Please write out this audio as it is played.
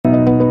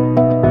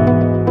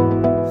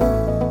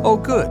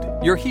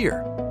You're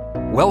here.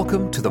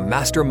 Welcome to the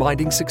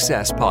Masterminding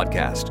Success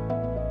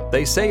podcast.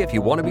 They say if you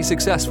want to be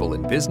successful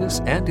in business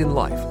and in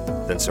life,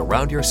 then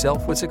surround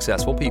yourself with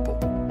successful people.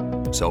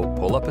 So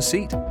pull up a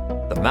seat.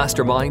 The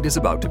mastermind is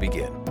about to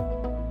begin.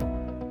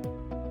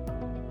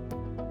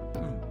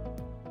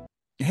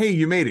 Hey,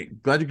 you made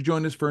it. Glad you could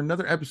join us for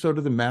another episode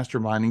of the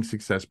Masterminding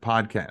Success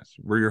podcast.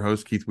 We're your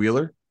hosts, Keith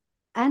Wheeler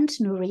and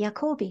Nuria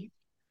Corby.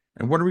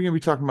 And what are we going to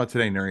be talking about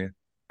today, Nuria?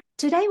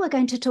 Today we're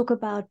going to talk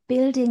about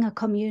building a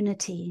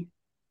community.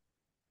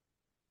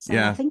 So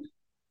yeah, I think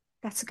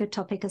that's a good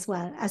topic as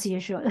well, as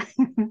usual.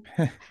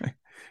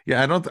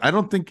 Yeah, I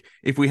don't think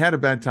if we had a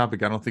bad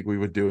topic, I don't think we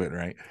would do it,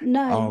 right?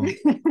 No,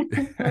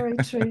 very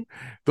true.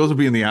 Those will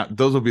be the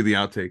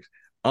outtakes.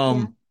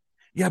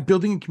 Yeah,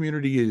 building a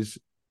community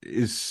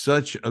is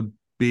such a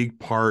big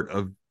part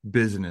of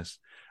business,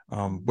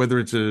 whether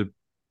it's a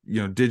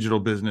digital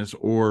business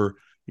or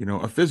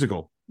a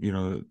physical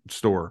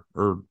store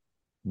or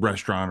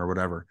restaurant or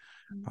whatever.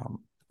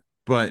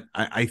 But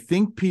I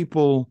think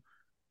people,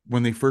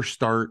 when they first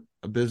start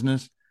a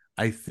business,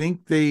 I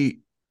think they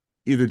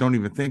either don't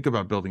even think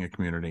about building a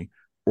community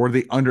or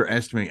they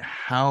underestimate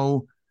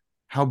how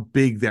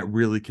big that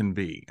really can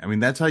be. I mean,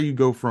 that's how you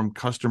go from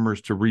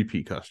customers to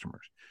repeat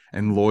customers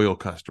and loyal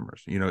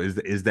customers,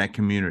 is that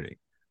community.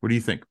 What do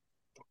you think?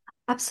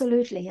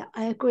 Absolutely.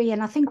 I agree.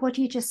 And I think what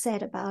you just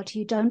said about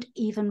you don't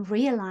even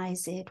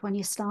realize it when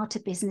you start a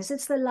business.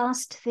 It's the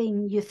last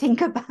thing you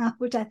think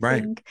about, I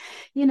think.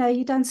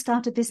 You don't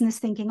start a business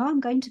thinking, I'm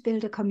going to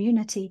build a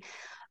community.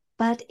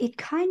 But it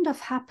kind of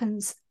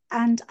happens.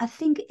 And I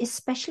think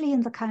especially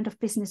in the kind of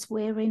business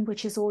we're in,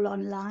 which is all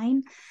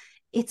online,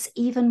 it's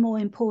even more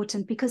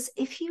important because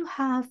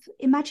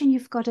imagine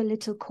you've got a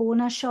little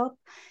corner shop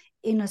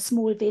in a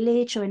small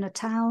village or in a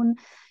town.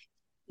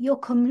 Your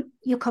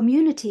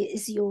community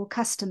is your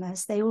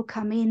customers. They all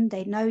come in,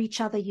 they know each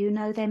other, you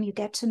know them, you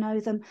get to know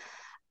them.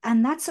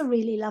 And that's a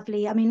really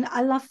lovely,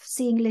 I love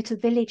seeing little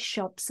village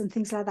shops and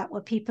things like that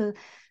where people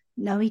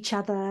know each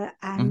other.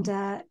 And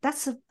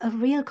that's a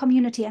real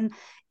community. And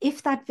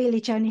if that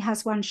village only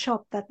has one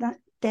shop,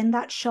 then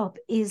that shop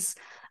is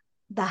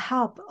the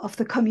hub of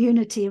the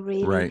community,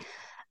 really. Right.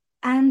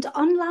 And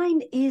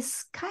online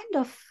is kind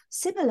of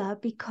similar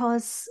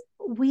because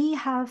we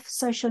have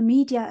social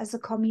media as a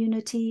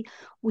community.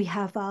 We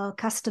have our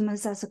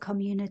customers as a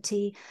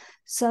community.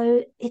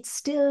 So it's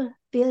still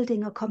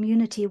building a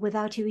community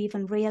without you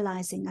even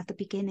realizing at the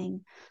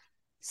beginning.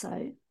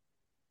 So,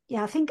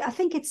 yeah, I think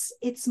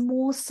it's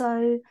more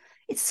so,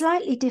 it's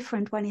slightly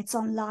different when it's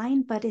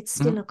online, but it's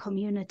still a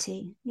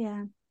community.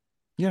 Yeah.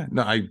 Yeah,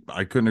 no,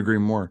 I couldn't agree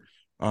more.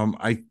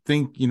 I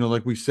think,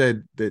 like we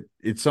said, that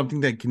it's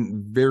something that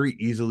can very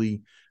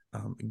easily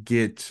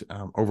get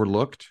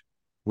overlooked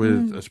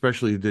with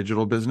especially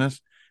digital business.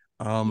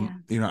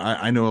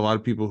 I know a lot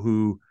of people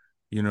who,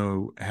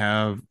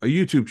 have a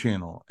YouTube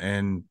channel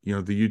and, the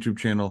YouTube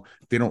channel,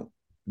 they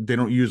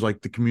don't use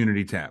like the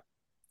community tab,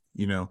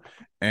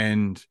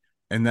 and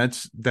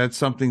that's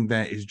something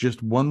that is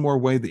just one more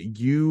way that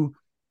you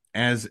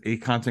as a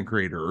content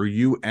creator or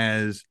you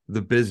as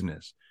the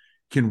business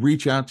can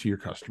reach out to your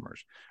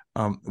customers.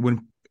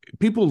 When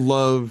people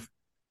love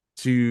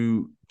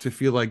to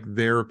feel like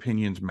their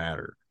opinions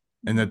matter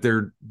and that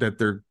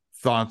their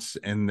thoughts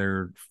and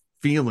their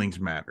feelings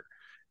matter,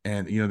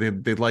 and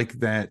they like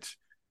that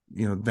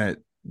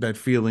that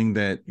feeling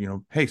that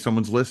hey,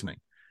 someone's listening.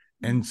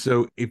 And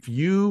so if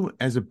you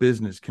as a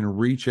business can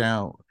reach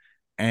out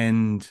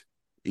and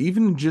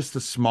even just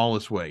the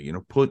smallest way,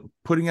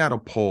 putting out a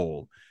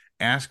poll,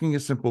 asking a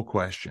simple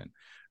question,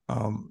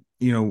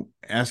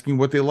 asking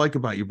what they like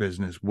about your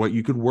business, what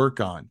you could work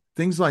on,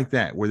 things like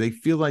that, where they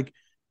feel like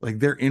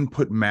their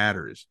input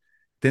matters,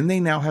 then they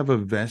now have a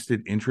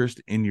vested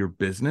interest in your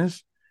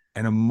business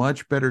and a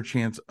much better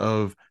chance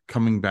of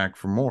coming back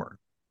for more.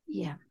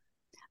 Yeah,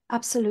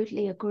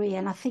 absolutely agree.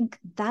 And I think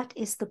that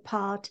is the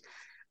part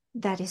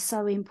that is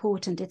so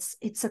important.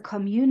 It's a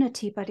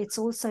community, but it's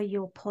also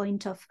your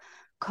point of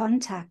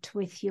contact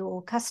with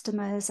your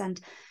customers.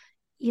 And,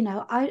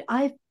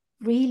 I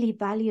really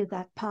value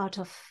that part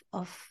of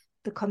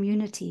the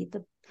community,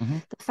 the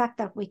fact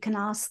that we can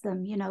ask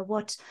them,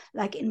 what,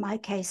 like in my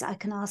case, I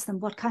can ask them,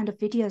 what kind of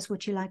videos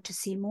would you like to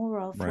see more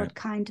of? Right. What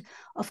kind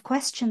of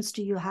questions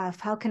do you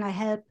have? How can I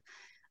help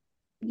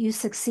you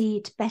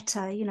succeed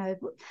better?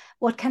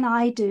 What can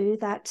I do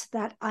that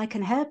I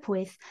can help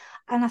with?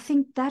 And I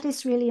think that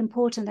is really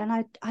important.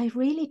 And I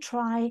really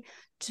try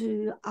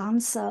to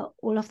answer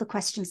all of the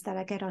questions that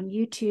I get on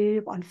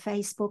YouTube, on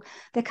Facebook.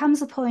 There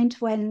comes a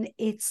point when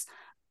it's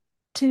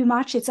too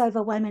much, it's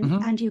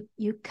overwhelming, and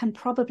you can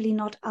probably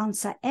not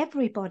answer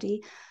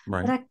everybody.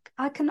 Right. But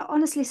I can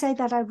honestly say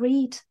that I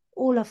read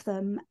all of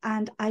them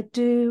and I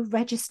do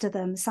register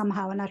them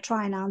somehow and I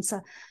try and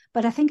answer.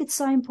 But I think it's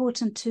so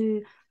important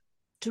to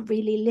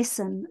really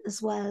listen as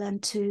well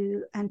and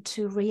to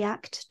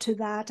react to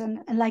that.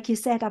 And like you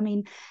said,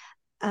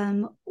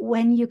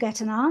 when you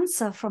get an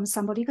answer from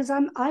somebody, because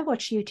I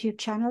watch YouTube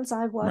channels,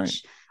 I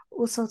watch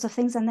all sorts of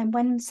things. And then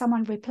when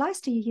someone replies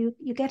to you,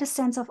 you get a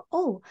sense of,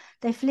 oh,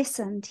 they've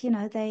listened,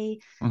 they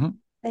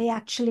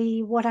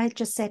actually, what I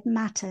just said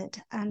mattered.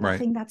 And I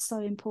think that's so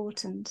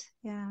important.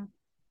 Yeah.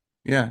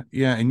 Yeah.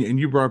 Yeah. And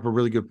you brought up a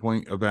really good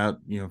point about,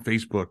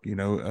 Facebook,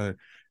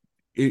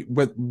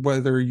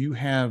 whether you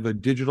have a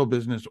digital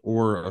business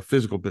or a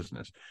physical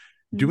business,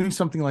 doing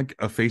something like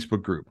a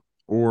Facebook group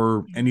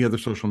or any other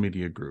social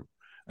media group,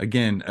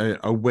 again,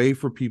 a way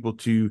for people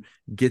to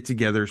get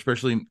together,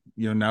 especially,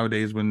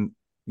 nowadays when,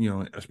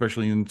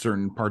 especially in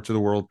certain parts of the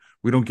world,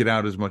 we don't get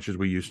out as much as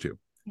we used to,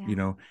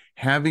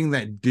 having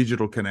that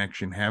digital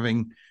connection,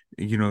 having,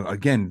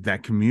 again,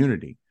 that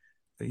community,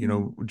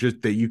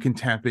 just that you can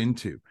tap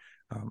into.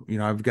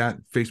 I've got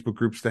Facebook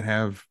groups that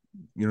have,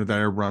 that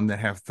I run that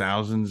have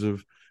thousands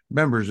of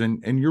members.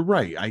 And you're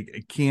right. I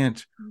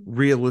can't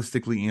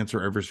realistically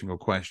answer every single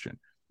question,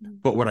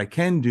 but what I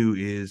can do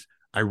is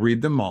I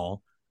read them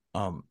all.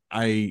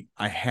 I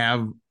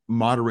have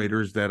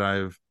moderators that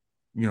I've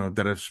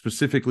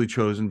specifically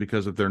chosen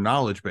because of their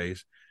knowledge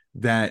base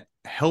that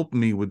help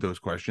me with those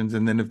questions.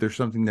 And then if there's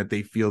something that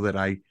they feel that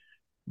I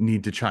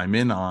need to chime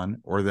in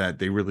on, or that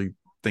they really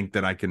think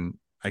that I can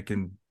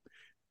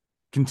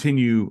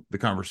continue the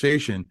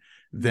conversation,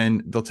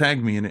 then they'll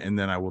tag me in it, and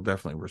then I will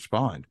definitely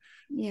respond.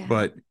 Yeah.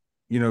 But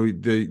the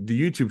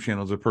YouTube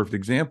channel is a perfect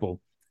example.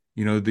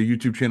 The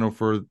YouTube channel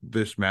for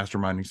this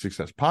Masterminding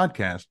Success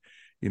podcast,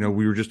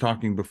 we were just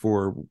talking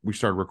before we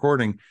started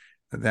recording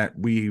that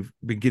we've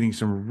been getting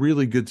some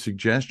really good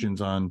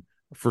suggestions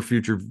for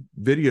future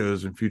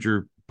videos and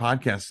future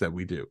podcasts that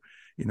we do,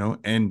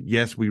 and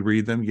yes, we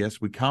read them.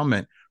 Yes, we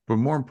comment, but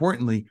more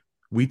importantly,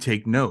 we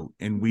take note,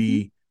 and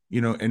we,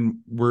 and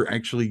we're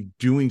actually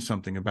doing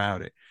something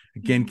about it.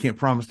 Again, can't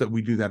promise that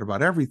we do that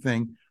about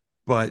everything,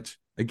 but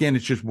again,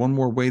 it's just one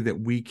more way that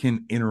we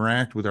can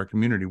interact with our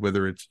community,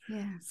 whether it's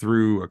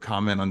through a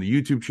comment on the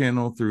YouTube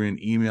channel, through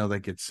an email that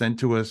gets sent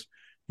to us,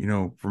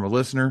 from a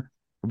listener,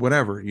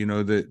 whatever.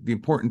 The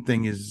important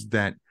thing is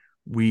that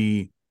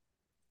we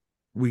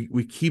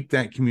keep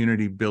that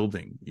community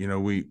building.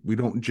 We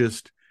don't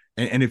just,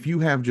 and if you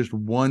have just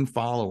one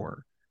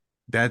follower,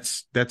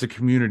 that's a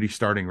community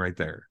starting right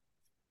there.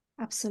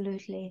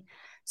 Absolutely.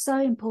 So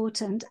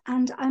important.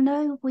 And I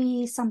know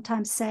we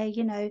sometimes say,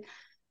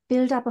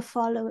 build up a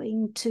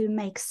following to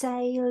make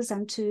sales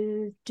and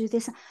to do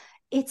this.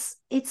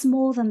 It's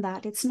more than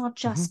that. It's not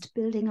just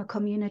building a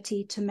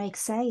community to make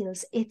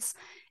sales. It's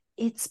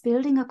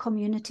building a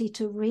community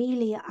to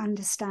really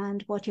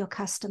understand what your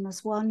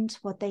customers want,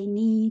 what they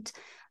need,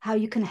 how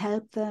you can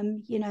help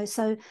them,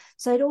 so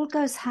it all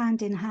goes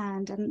hand in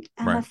hand. And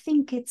I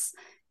think it's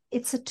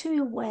a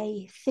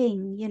two-way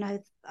thing.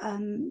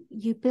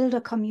 You build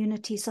a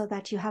community so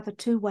that you have a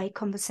two-way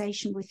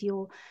conversation with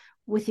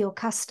your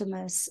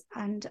customers,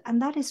 and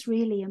that is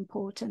really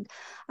important.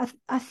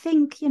 I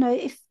think,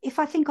 if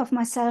I think of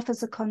myself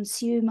as a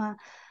consumer,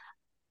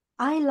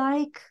 I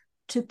like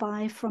to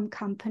buy from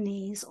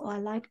companies, or I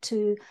like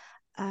to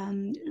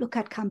look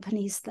at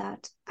companies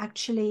that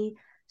actually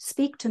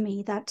speak to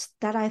me, that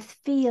I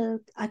feel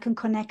I can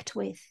connect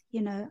with.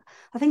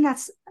 I think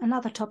that's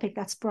another topic,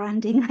 that's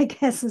branding, I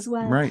guess, as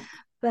well. Right.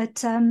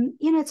 But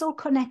it's all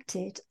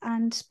connected,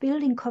 and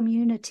building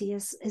community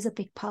is a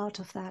big part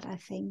of that, I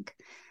think.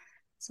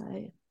 So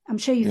I'm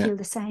sure you feel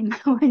the same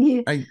when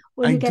you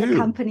get a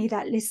company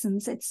that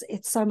listens.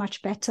 It's so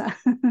much better.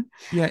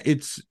 Yeah,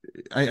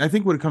 I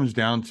think what it comes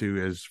down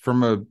to is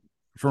from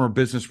a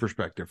business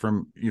perspective,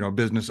 from a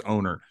business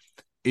owner,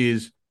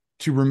 is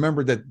to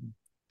remember that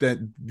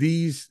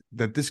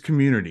this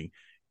community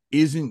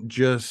isn't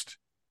just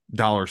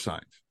dollar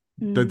signs,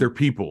 that they're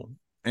people.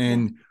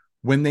 And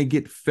when they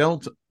get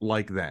felt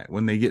like that,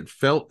 when they get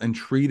felt and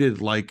treated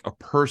like a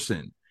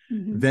person,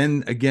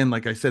 then again,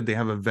 like I said, they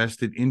have a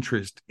vested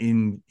interest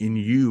in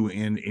you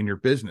and in your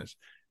business.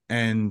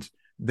 And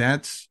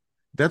that's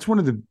one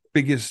of the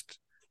biggest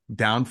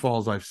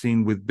downfalls I've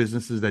seen with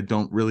businesses that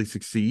don't really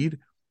succeed,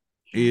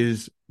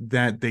 is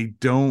that they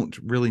don't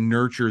really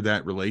nurture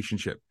that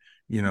relationship.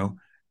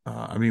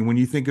 I mean, when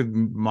you think of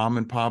mom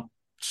and pop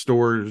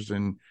stores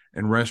and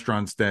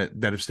restaurants that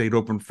have stayed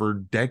open for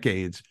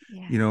decades,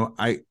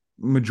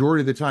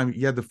 majority of the time,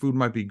 the food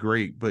might be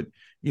great, but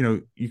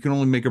you can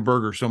only make a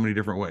burger so many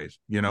different ways.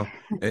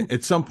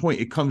 At some point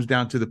it comes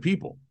down to the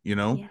people,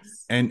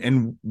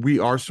 and we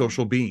are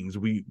social beings.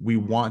 We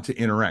want to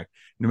interact.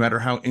 No matter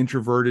how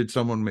introverted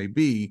someone may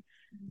be,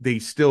 they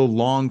still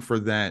long for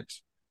that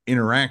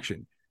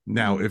interaction.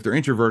 Now, if they're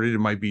introverted, it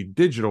might be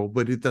digital,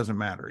 but it doesn't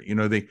matter.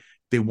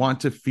 They want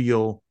to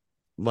feel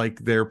like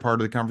they're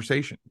part of the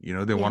conversation.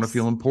 They want to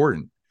feel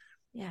important.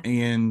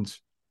 And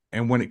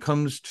when it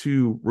comes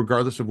to,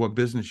 regardless of what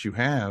business you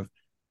have,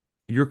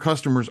 your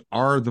customers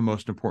are the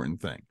most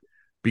important thing,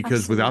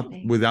 because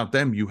without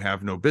them, you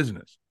have no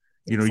business.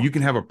 Exactly.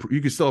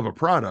 You can still have a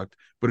product,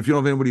 but if you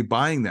don't have anybody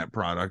buying that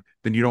product,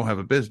 then you don't have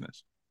a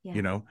business.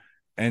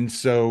 And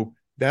so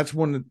that's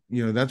one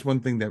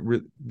thing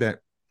that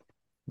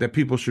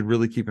people should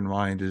really keep in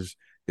mind, is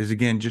is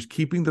again just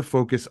keeping the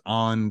focus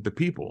on the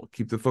people,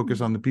 keep the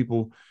focus on the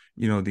people,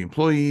 the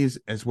employees,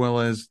 as well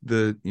as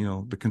the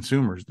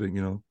consumers,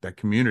 that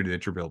community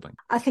that you're building.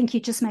 I think you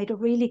just made a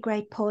really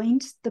great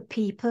point, the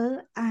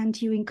people, and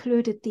you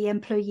included the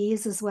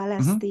employees as well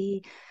as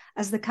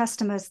the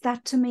customers.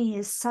 That to me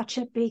is such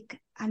a big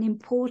and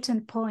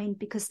important point,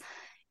 because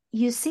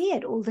you see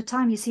it all the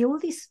time. You see all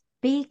these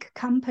big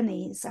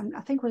companies, and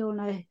I think we all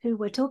know who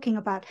we're talking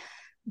about.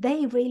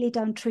 They really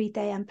don't treat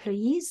their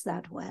employees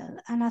that well.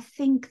 And I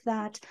think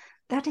that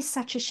is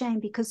such a shame,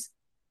 because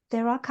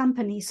there are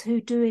companies who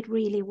do it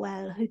really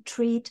well, who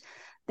treat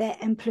their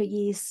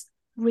employees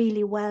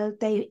really well.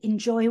 They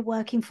enjoy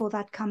working for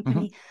that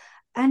company.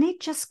 And it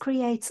just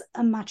creates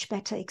a much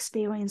better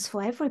experience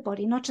for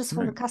everybody, not just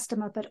for the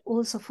customer, but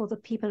also for the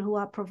people who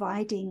are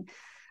providing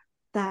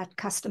that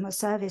customer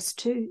service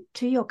to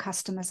your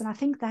customers. And I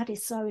think that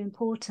is so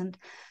important.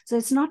 So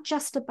it's not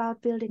just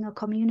about building a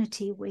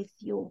community with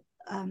your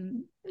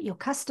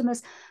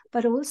customers,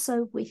 but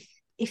also with,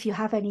 if you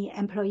have any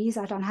employees.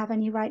 I don't have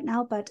any right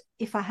now, but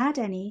if I had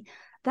any,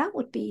 that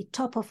would be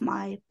top of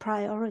my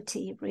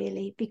priority,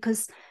 really,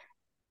 because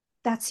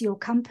that's your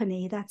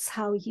company. That's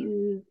how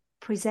you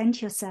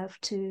present yourself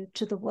to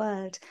the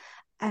world,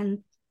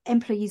 and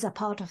employees are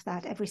part of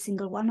that, every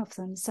single one of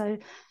them. So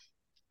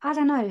I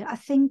don't know, I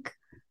think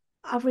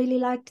I really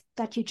liked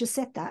that you just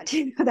said that,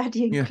 that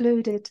you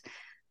included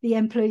the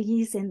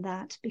employees in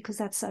that, because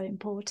that's so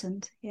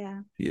important.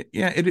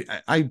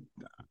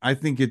 I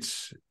think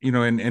it's,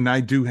 and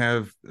I do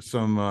have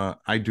some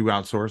I do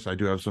outsource. I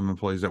do have some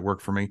employees that work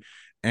for me,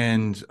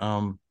 and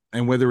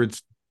whether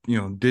it's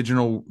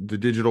the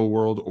digital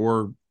world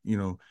or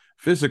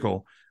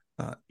physical,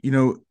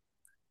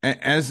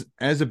 as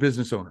a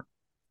business owner,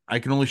 I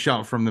can only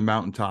shout from the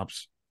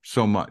mountaintops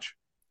so much.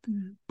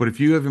 But if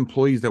you have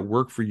employees that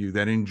work for you,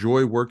 that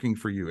enjoy working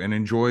for you and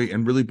enjoy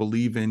and really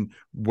believe in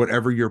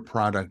whatever your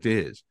product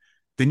is,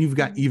 then you've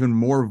got even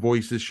more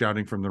voices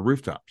shouting from the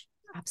rooftops.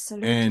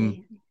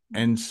 Absolutely.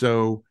 And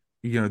so,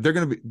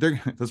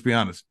 let's be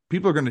honest,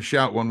 people are going to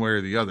shout one way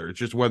or the other. It's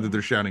just whether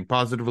they're shouting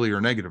positively or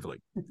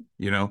negatively,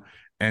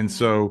 And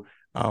so,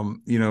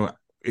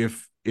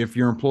 if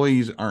your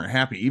employees aren't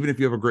happy, even if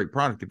you have a great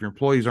product, if your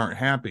employees aren't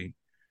happy,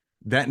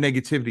 that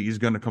negativity is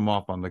going to come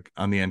off on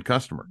the end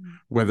customer,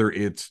 whether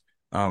it's,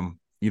 they're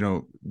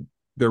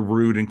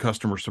rude in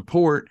customer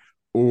support,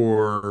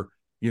 or,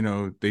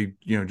 they,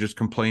 just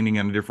complaining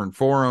on a different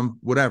forum,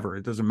 whatever,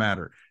 it doesn't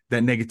matter.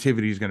 That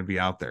negativity is going to be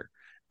out there.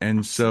 And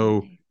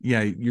Absolutely.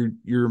 So,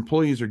 your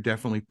employees are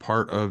definitely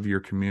part of your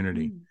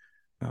community.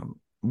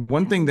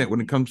 One thing that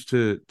when it comes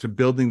to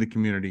building the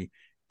community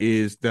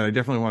is that I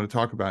definitely want to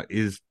talk about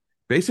is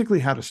basically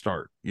how to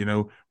start.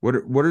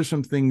 What are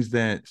some things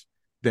that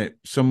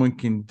someone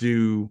can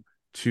do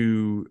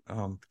to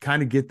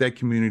kind of get that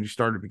community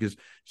started? Because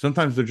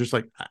sometimes they're just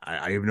like,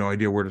 I have no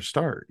idea where to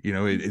start.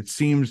 It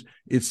seems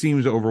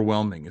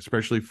overwhelming,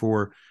 especially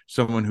for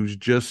someone who's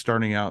just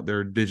starting out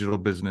their digital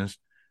business.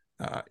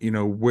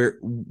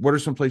 What are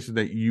some places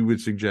that you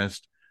would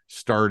suggest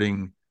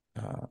starting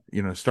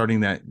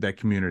that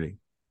community?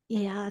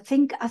 Yeah, I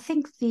think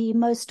the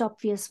most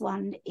obvious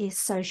one is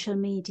social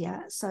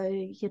media. So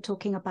you're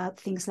talking about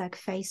things like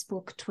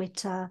Facebook,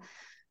 Twitter,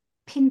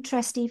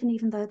 Pinterest,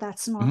 even though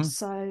that's not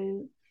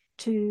so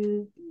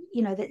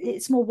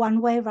it's more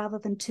one way rather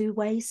than two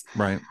ways.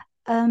 Right.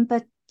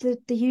 But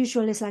the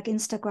usual is like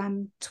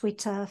Instagram,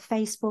 Twitter,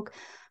 Facebook.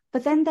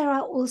 But then there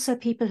are also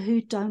people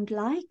who don't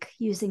like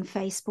using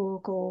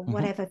Facebook or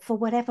whatever, for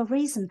whatever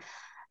reason.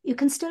 You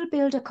can still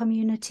build a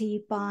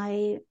community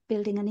by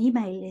building an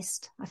email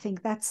list. I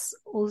think that's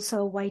also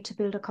a way to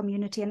build a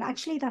community. And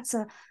actually that's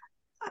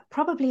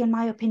probably, in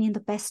my opinion, the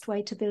best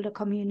way to build a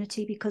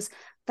community, because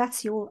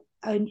that's your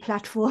own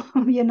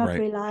platform. You're not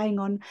relying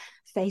on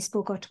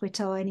Facebook or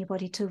Twitter or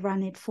anybody to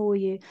run it for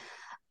you.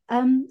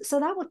 So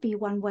that would be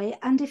one way.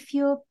 And if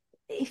you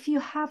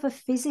have a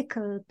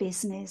physical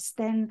business,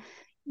 then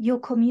your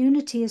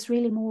community is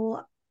really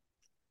more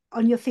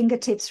on your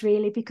fingertips,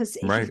 really, because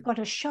if you've got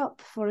a shop,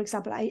 for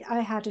example,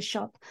 I had a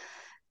shop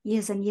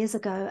years and years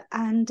ago,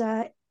 and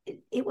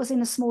it was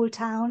in a small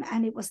town,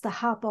 and it was the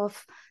hub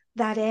of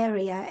that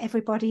area.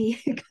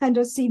 Everybody kind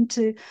of seemed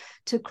to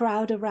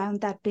crowd around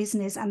that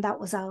business, and that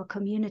was our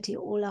community,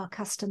 all our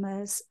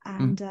customers.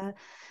 And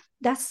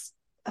that's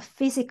a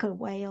physical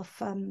way of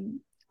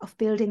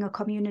building a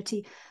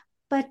community.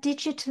 But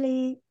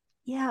digitally,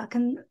 I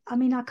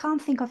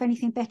can't think of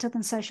anything better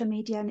than social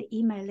media and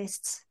email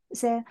lists.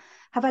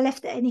 Have I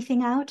left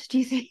anything out, do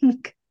you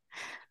think?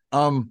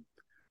 Well,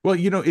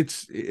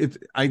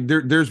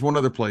 there's one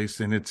other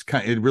place, and it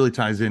really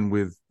ties in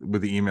with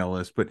the email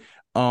list, but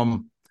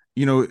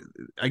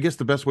I guess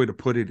the best way to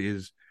put it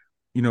is,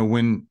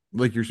 when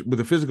like you're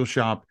with a physical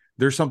shop,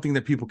 there's something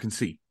that people can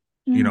see,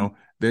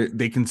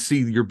 they can see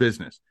your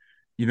business,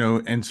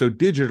 and so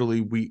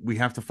digitally we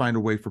have to find a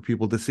way for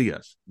people to see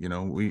us.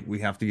 We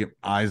have to get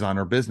eyes on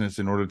our business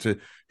in order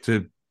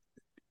to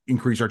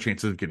increase our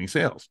chances of getting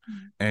sales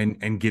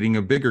and getting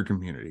a bigger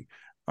community.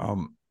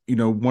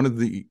 one of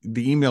the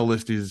email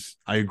list is,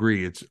 I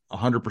agree, it's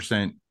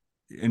 100%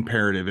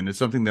 imperative, and it's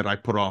something that I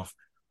put off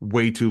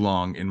way too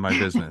long in my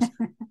business.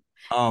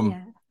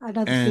 Yeah, I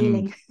know the and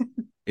feeling.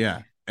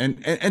 yeah,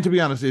 and to be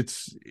honest,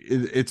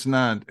 it's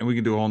not, and we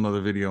can do a whole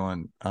nother video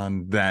on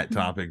that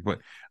topic, but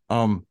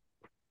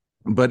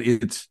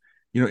it's,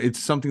 it's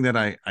something that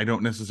I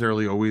don't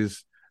necessarily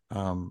always,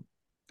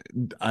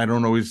 I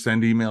don't always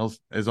send emails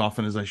as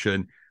often as I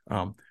should.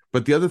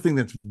 But the other thing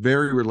that's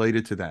very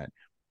related to that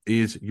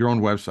is your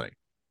own website.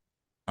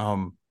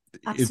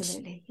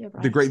 Absolutely, you're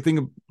right. The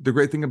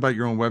great thing about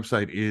your own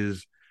website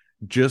is,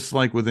 just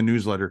like with a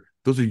newsletter,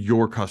 those are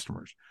your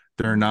customers.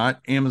 They're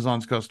not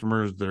Amazon's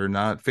customers. They're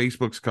not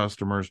Facebook's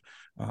customers,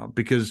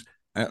 because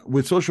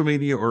with social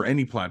media or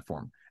any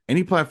platform,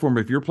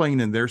 if you're playing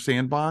in their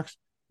sandbox,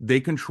 they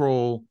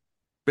control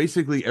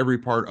basically every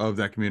part of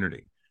that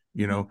community.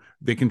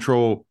 They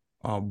control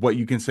what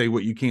you can say,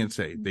 what you can't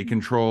say. They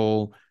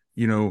control,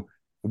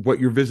 what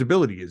your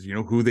visibility is,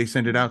 who they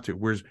send it out to.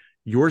 Whereas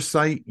your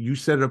site, you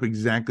set it up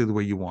exactly the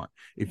way you want.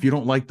 If you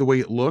don't like the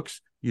way it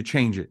looks, you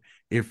change it.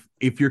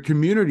 If your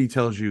community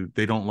tells you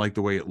they don't like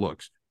the way it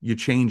looks, you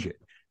change it.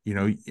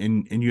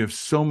 And you have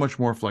so much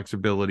more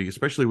flexibility,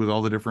 especially with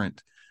all the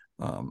different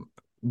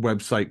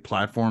website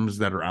platforms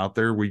that are out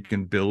there where you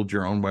can build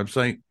your own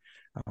website.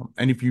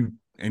 And if you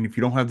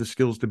don't have the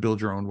skills to build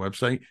your own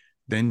website,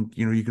 then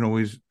you can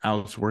always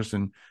outsource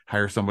and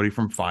hire somebody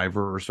from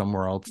Fiverr or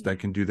somewhere else that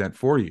can do that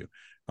for you.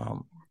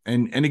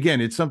 And again,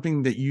 it's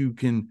something that you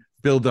can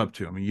build up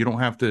to. I mean, you don't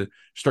have to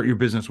start your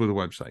business with a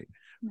website,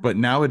 but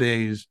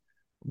nowadays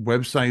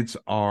websites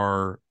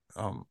are,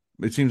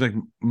 it seems like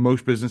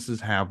most businesses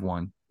have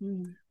one,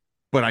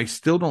 but I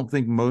still don't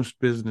think most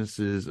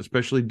businesses,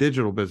 especially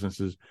digital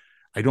businesses,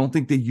 I don't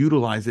think they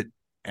utilize it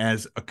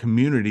as a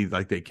community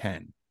like they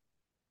can.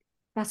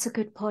 That's a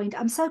good point.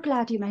 I'm so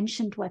glad you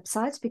mentioned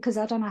websites, because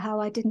I don't know how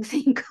I didn't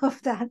think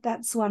of that.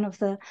 That's one of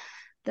the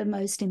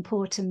most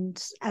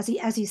important, as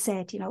you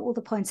said, all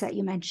the points that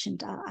you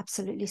mentioned are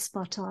absolutely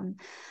spot on.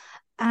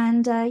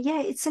 And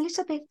it's a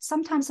little bit,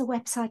 sometimes a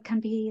website can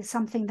be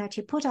something that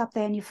you put up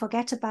there and you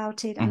forget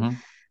about it. And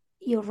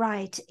you're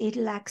right, it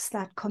lacks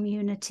that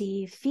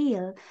community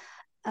feel.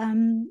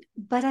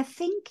 But I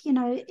think,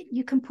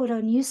 you can put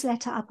a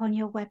newsletter up on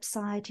your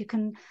website. You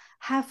can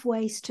have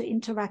ways to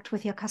interact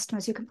with your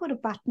customers. You can put a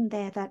button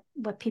there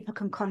where people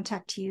can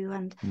contact you,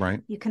 and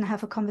you can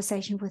have a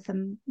conversation with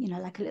them,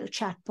 like a little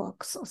chat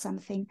box or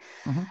something.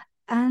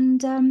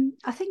 And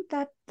I think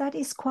that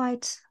is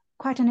quite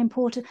an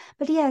important,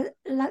 but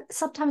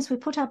sometimes we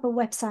put up a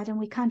website and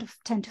we kind of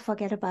tend to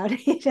forget about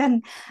it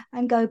and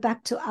go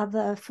back to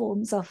other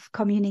forms of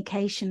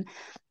communication.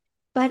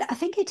 But I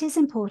think it is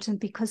important,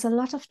 because a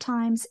lot of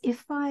times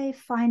if I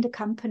find a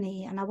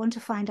company and I want to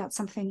find out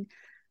something,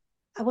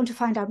 I want to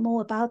find out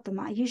more about them,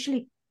 I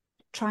usually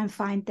try and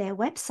find their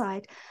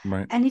website.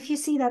 And if you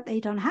see that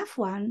they don't have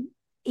one,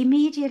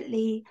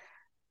 immediately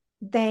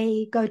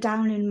they go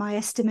down in my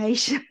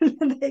estimation.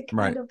 They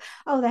kind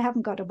of, they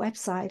haven't got a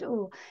website.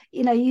 Or,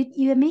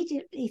 you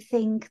immediately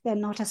think they're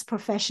not as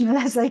professional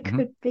as they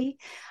could be.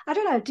 I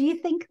don't know. Do you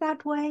think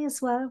that way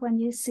as well when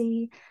you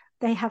see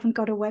they haven't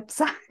got a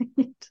website?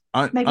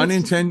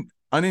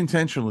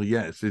 Unintentionally,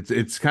 yes.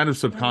 It's kind of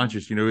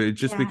subconscious. It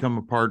just become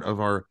a part of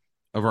our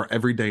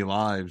everyday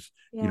lives.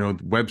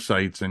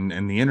 Websites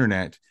and the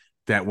internet.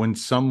 That when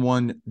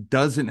someone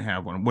doesn't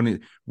have one,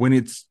 when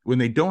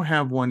they don't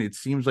have one, it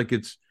seems like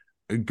it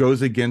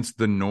goes against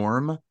the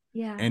norm.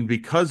 And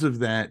because of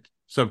that,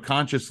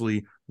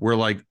 subconsciously, we're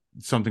like,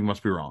 something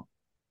must be wrong.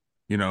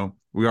 We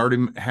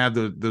already have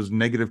those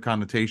negative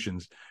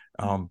connotations,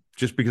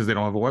 just because they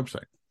don't have a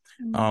website.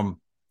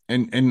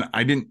 And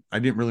I didn't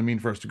really mean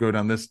for us to go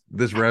down this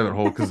rabbit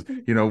hole, because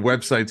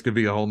websites could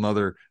be a whole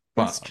nother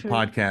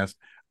podcast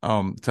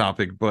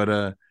topic,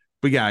 but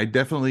yeah, I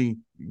definitely,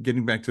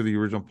 getting back to the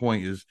original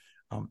point, is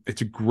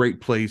it's a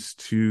great place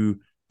to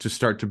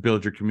start to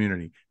build your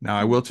community. Now,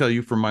 I will tell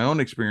you from my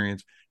own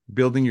experience,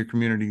 building your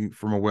community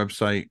from a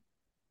website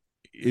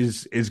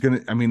is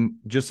gonna, I mean,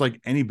 just like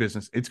any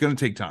business, it's going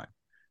to take time.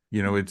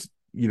 It's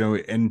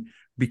and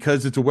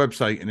because it's a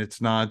website and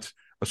it's not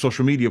a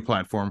social media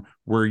platform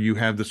where you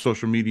have the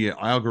social media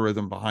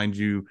algorithm behind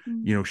you,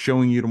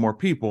 showing you to more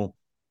people,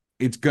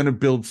 it's going to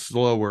build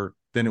slower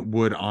than it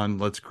would on,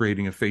 let's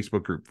creating a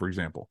Facebook group, for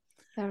example.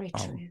 Very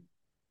true.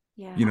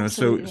 Yeah.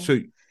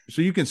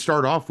 So you can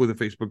start off with a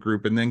Facebook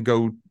group and then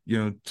go,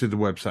 to the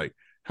website,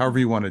 however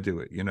you want to do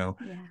it,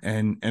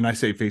 and I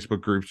say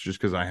Facebook groups just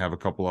because I have a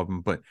couple of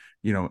them, but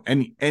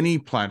any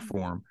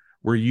platform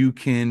where you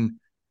can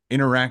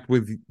interact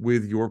with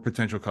your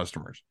potential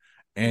customers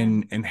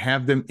and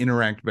have them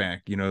interact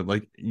back,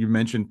 like you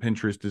mentioned,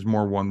 Pinterest is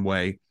more one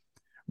way,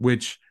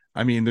 which,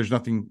 I mean, there's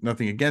nothing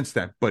against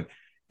that, but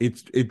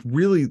it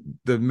really,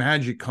 the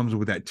magic comes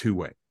with that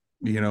two-way,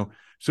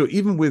 so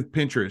even with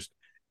Pinterest,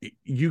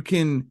 you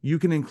can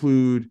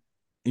include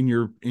in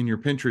your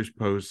Pinterest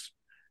posts,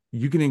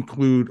 you can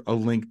include a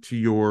link to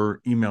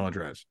your email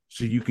address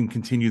so you can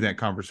continue that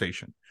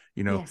conversation,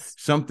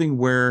 something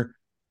where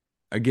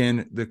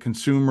again, the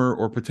consumer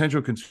or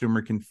potential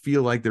consumer can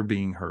feel like they're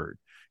being heard,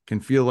 can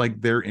feel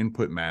like their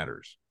input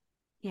matters.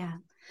 Yeah.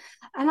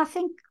 And I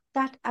think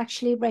that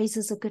actually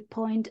raises a good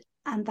point.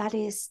 And that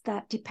is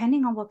that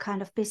depending on what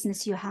kind of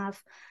business you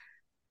have,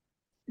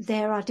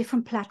 there are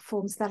different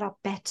platforms that are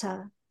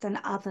better than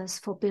others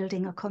for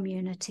building a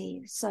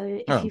community.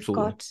 So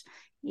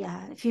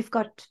if you've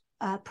got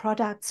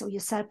products, or you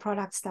sell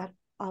products that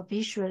are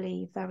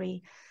visually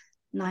very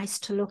nice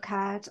to look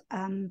at,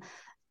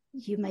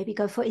 you maybe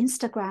go for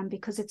Instagram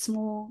because it's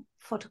more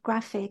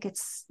photographic,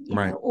 it's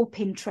know, or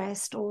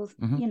Pinterest, or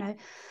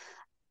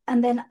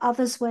and then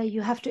others where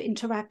you have to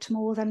interact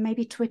more than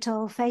maybe Twitter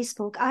or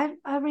Facebook.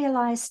 I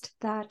realized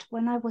that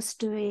when I was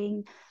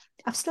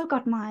I've still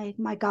got my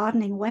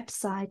gardening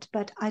website,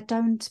 but I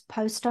don't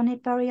post on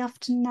it very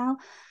often now.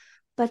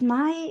 But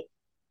my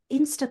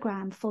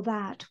Instagram for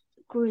that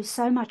grew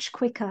so much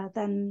quicker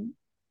than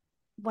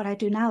what I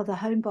do now, the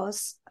Home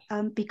Boss,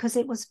 because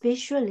it was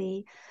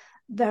visually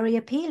very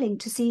appealing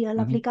to see a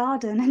lovely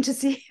garden and to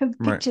see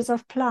pictures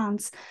of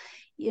plants,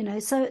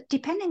 So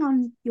depending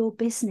on your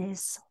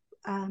business,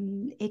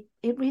 it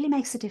really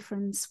makes a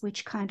difference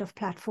which kind of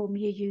platform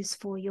you use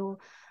for your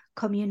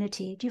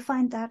community. Do you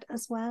find that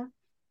as well?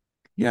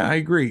 Yeah, I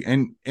agree.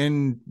 And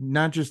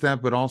not just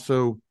that, but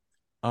also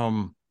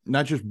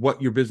not just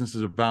what your business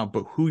is about,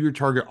 but who your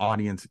target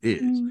audience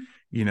is.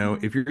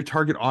 If your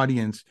target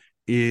audience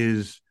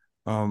is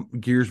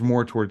gears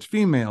more towards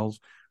females,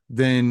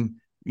 then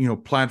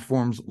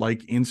platforms like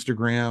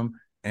Instagram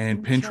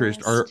and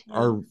Pinterest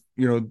are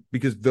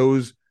because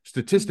those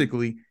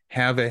statistically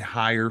have a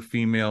higher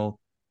female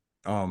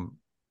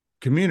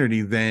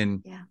community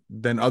than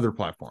other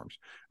platforms.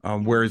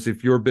 Whereas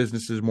if your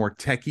business is more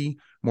techie,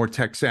 more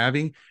tech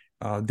savvy,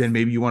 then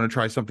maybe you want to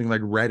try something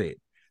like Reddit,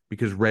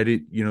 because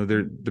Reddit,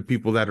 the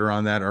people that are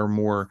on that are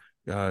more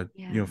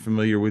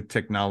familiar with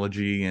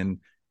technology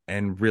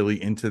and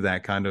really into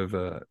that kind of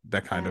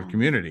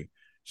community.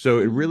 So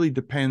it really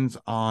depends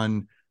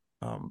on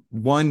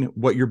one,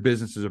 what your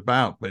business is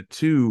about, but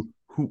two,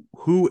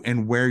 who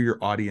and where your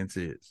audience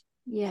is.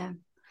 Yeah,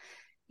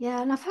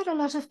 and I've had a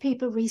lot of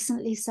people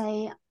recently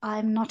say,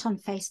 I'm not on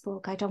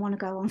Facebook. I don't want to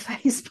go on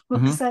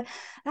Facebook. So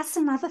that's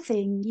another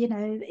thing,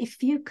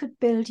 if you could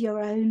build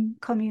your own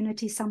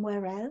community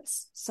somewhere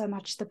else, so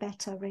much the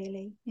better,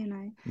 really,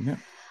 Yeah.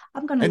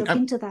 I'm going to look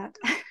into that.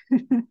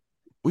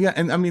 Yeah.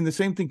 And I mean, the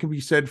same thing can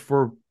be said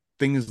for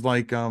things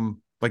like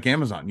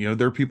Amazon.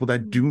 There are people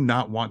that do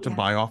not want to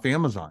buy off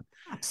Amazon.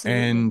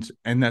 Absolutely.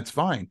 And that's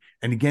fine.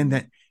 And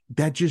again,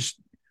 that just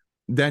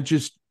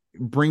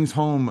brings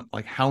home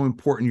like how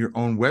important your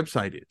own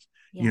website is.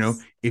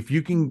 Yes. If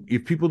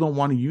people don't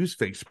want to use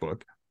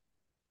Facebook,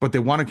 but they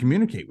want to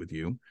communicate with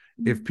you,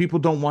 if people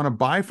don't want to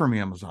buy from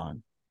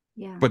Amazon,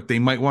 but they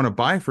might want to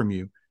buy from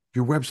you,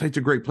 your website's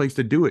a great place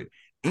to do it.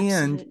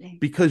 Absolutely. And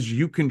because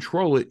you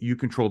control it, you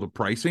control the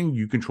pricing,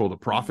 you control the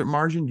profit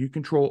margin, you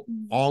control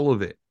all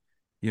of it,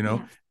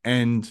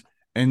 and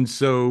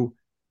so,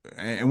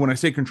 and when I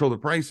say control the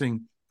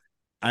pricing,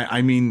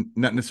 I mean,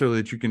 not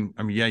necessarily that you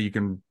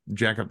can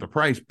jack up the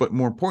price, but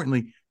more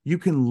importantly, you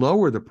can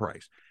lower the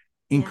price,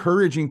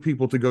 encouraging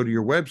people to go to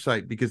your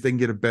website because they can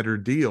get a better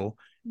deal.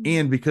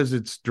 And because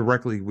it's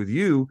directly with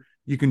you,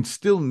 you can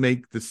still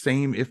make the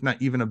same, if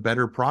not even a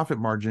better profit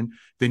margin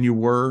than you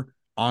were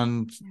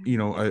on,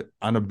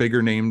 on a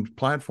bigger named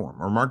platform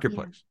or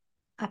marketplace.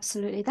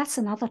 Absolutely. That's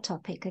another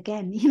topic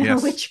again,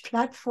 which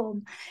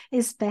platform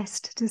is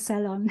best to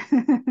sell on.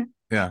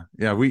 Yeah.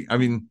 That's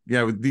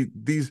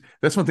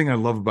one thing I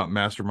love about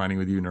masterminding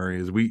with you,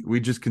 Nuri, is we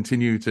just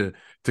continue to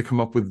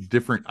come up with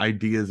different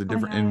ideas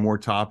and more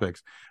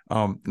topics.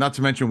 Not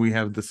to mention we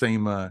have the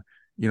same,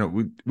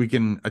 we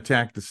can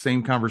attack the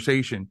same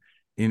conversation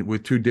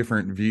with two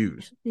different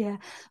views. Yeah.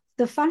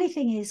 The funny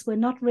thing is we're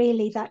not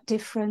really that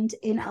different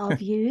in our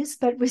views,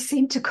 but we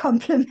seem to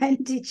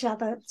complement each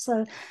other.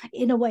 So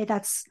in a way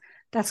that's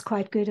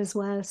quite good as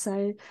well.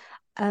 So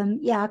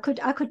I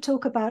could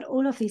talk about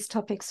all of these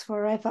topics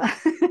forever.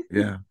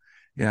 Yeah.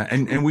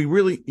 And we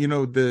really,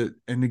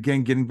 and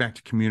again, getting back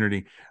to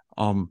community,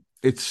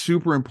 it's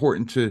super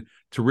important to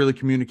really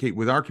communicate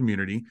with our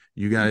community,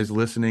 you guys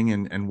listening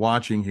and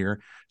watching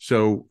here.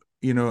 So,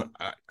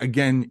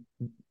 again,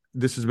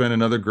 this has been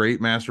another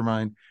great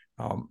mastermind.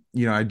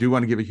 I do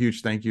want to give a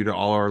huge thank you to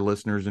all our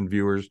listeners and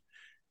viewers.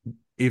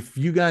 If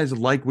you guys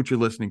like what you're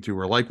listening to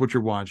or like what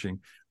you're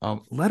watching,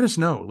 let us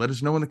know. Let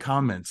us know in the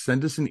comments.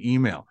 Send us an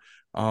email.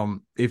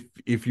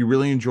 If you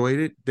really enjoyed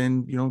it,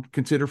 then,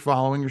 consider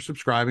following or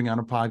subscribing on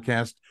a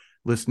podcast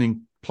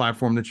listening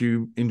platform that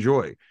you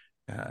enjoy.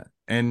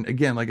 And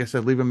again, like I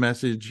said, leave a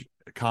message,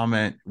 a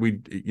comment.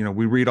 We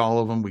read all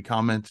of them. We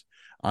comment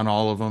on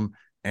all of them.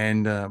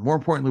 And more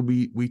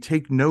importantly, we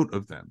take note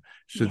of them.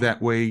 So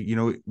that way,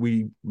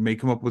 we may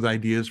come up with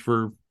ideas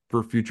for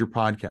future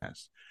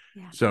podcasts.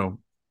 Yeah. So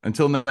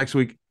until next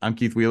week, I'm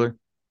Keith Wheeler.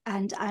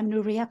 And I'm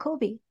Nuria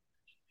Colby.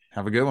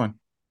 Have a good one.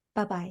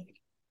 Bye-bye.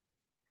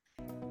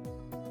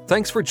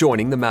 Thanks for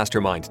joining the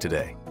Mastermind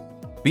today.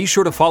 Be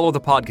sure to follow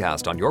the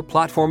podcast on your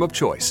platform of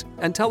choice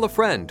and tell a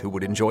friend who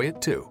would enjoy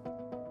it too.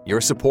 Your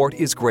support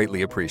is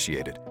greatly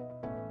appreciated.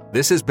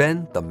 This has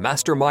been the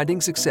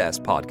Masterminding Success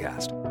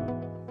Podcast.